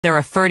There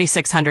are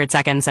 3,600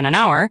 seconds in an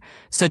hour,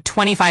 so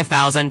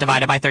 25,000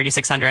 divided by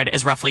 3,600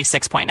 is roughly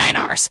 6.9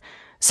 hours.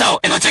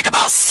 So it would take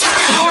about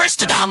 7 hours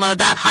to download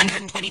that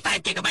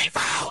 125 gigabyte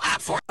file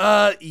app for.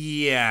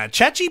 Yeah,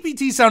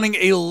 ChatGPT sounding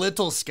a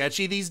little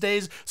sketchy these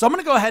days, so I'm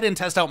gonna go ahead and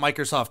test out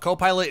Microsoft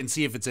Copilot and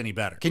see if it's any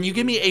better. Can you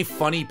give me a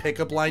funny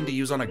pickup line to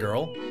use on a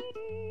girl?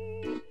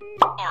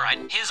 Alright,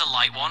 here's a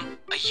light one.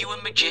 Are you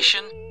a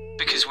magician?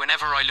 Because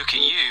whenever I look at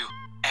you,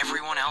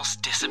 everyone else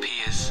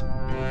disappears.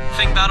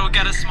 Think that'll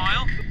get a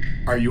smile?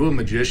 Are you a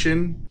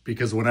magician?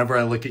 Because whenever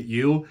I look at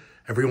you,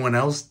 everyone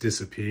else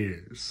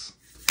disappears.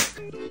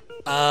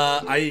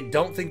 I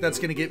don't think that's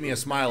gonna get me a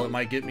smile. It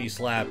might get me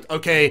slapped.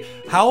 Okay,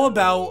 how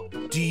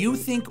about, do you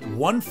think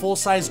one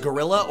full-size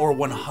gorilla or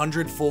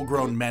 100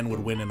 full-grown men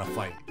would win in a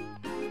fight?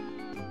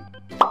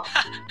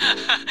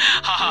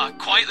 Haha,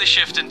 quite the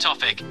shift in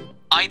topic.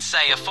 I'd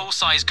say a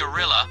full-size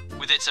gorilla,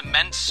 with its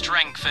immense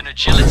strength and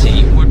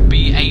agility, would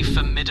be a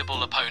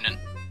formidable opponent.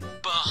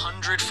 But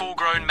 100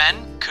 full-grown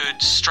men could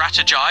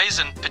strategize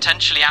and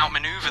potentially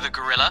outmaneuver the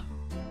gorilla.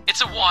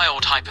 It's a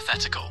wild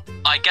hypothetical.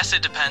 I guess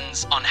it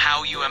depends on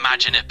how you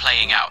imagine it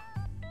playing out.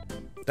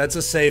 That's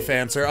a safe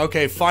answer.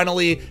 Okay,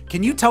 finally,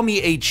 can you tell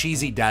me a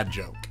cheesy dad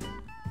joke?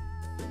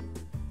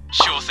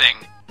 Sure thing.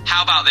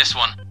 How about this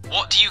one?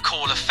 What do you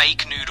call a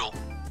fake noodle?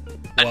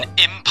 An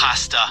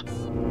impasta.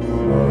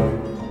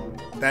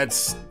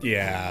 That's,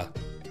 yeah.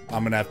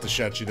 I'm gonna have to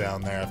shut you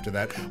down there after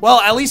that.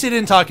 Well, at least he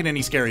didn't talk in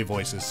any scary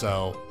voices,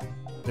 so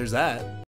there's that.